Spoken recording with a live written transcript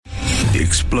The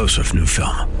explosive new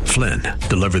film, Flynn,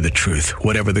 Deliver the Truth,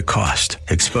 Whatever the Cost,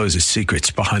 exposes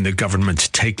secrets behind the government's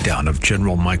takedown of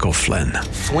General Michael Flynn.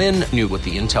 Flynn knew what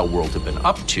the intel world had been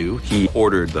up to. He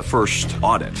ordered the first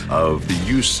audit of the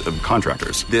use of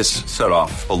contractors. This set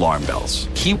off alarm bells.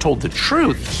 He told the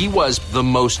truth. He was the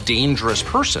most dangerous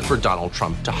person for Donald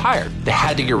Trump to hire. They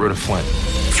had to get rid of Flynn.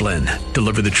 Flynn,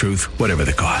 Deliver the Truth, Whatever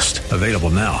the Cost. Available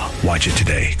now. Watch it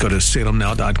today. Go to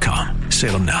salemnow.com.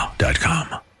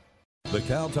 salemnow.com. The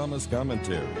Cal Thomas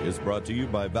Commentary is brought to you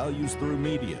by Values Through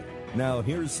Media. Now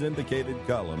here's syndicated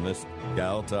columnist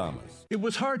Cal Thomas. It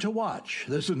was hard to watch.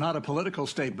 This is not a political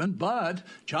statement, but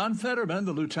John Fetterman,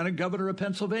 the lieutenant governor of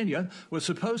Pennsylvania, was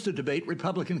supposed to debate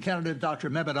Republican candidate Dr.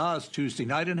 Mehmet Oz Tuesday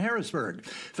night in Harrisburg.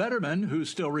 Fetterman, who's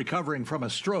still recovering from a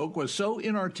stroke, was so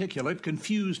inarticulate,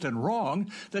 confused, and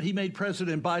wrong that he made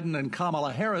President Biden and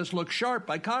Kamala Harris look sharp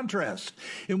by contrast.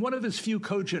 In one of his few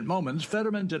cogent moments,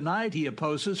 Fetterman denied he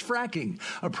opposes fracking,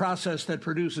 a process that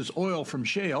produces oil from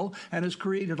shale and has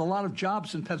created a lot of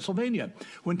jobs in Pennsylvania.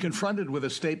 When confronted with a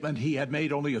statement he had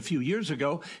made only a few years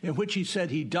ago in which he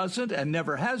said he doesn't and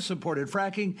never has supported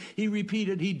fracking, he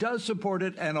repeated he does support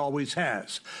it and always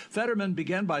has. Fetterman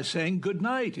began by saying good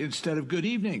night instead of good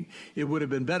evening. It would have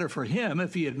been better for him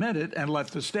if he had meant it and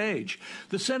left the stage.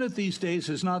 The Senate these days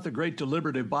is not the great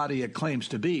deliberative body it claims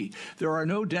to be. There are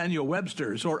no Daniel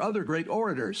Websters or other great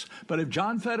orators. But if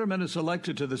John Fetterman is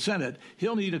elected to the Senate,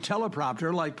 he'll need a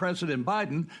teleprompter like President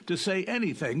Biden to say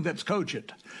anything that's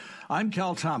cogent. I'm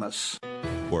Cal Thomas.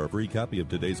 For a free copy of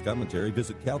today's commentary,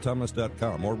 visit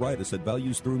calthomas.com or write us at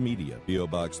Values Through Media, P.O.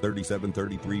 Box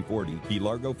 373340, Key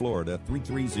Largo, Florida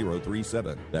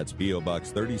 33037. That's P.O.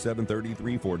 Box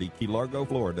 373340, Key Largo,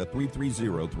 Florida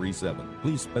 33037.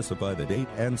 Please specify the date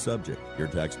and subject. Your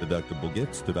tax-deductible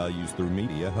gifts to Values Through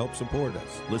Media help support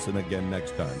us. Listen again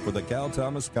next time for the Cal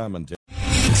Thomas Commentary.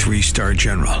 Three-star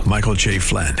General Michael J.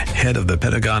 Flynn, head of the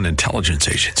Pentagon Intelligence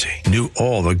Agency, knew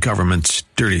all the government's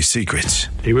dirty secrets.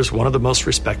 He was one of the most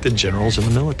respected generals in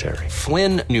the military.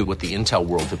 Flynn knew what the intel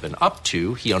world had been up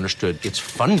to. He understood its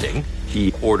funding.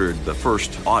 He ordered the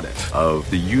first audit of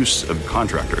the use of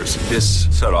contractors. This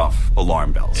set off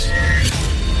alarm bells.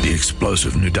 The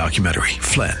explosive new documentary,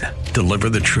 Flynn, Deliver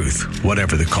the Truth,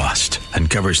 Whatever the Cost,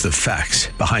 uncovers the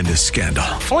facts behind this scandal.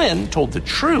 Flynn told the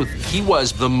truth. He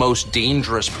was the most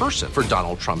dangerous person for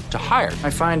Donald Trump to hire. I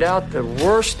find out the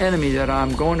worst enemy that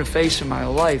I'm going to face in my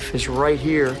life is right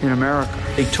here in America.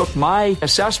 They took my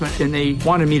assessment and they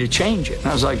wanted me to change it. And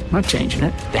I was like, I'm not changing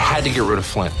it. They had to get rid of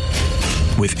Flynn.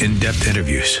 With in-depth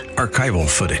interviews, archival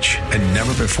footage, and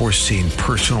never-before-seen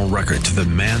personal records of the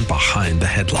man behind the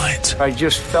headlines. I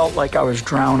just felt like I was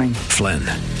drowning. Flynn,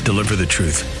 Deliver the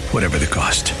Truth, Whatever the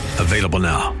Cost. Available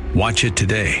now. Watch it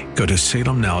today. Go to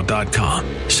salemnow.com.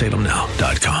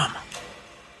 salemnow.com.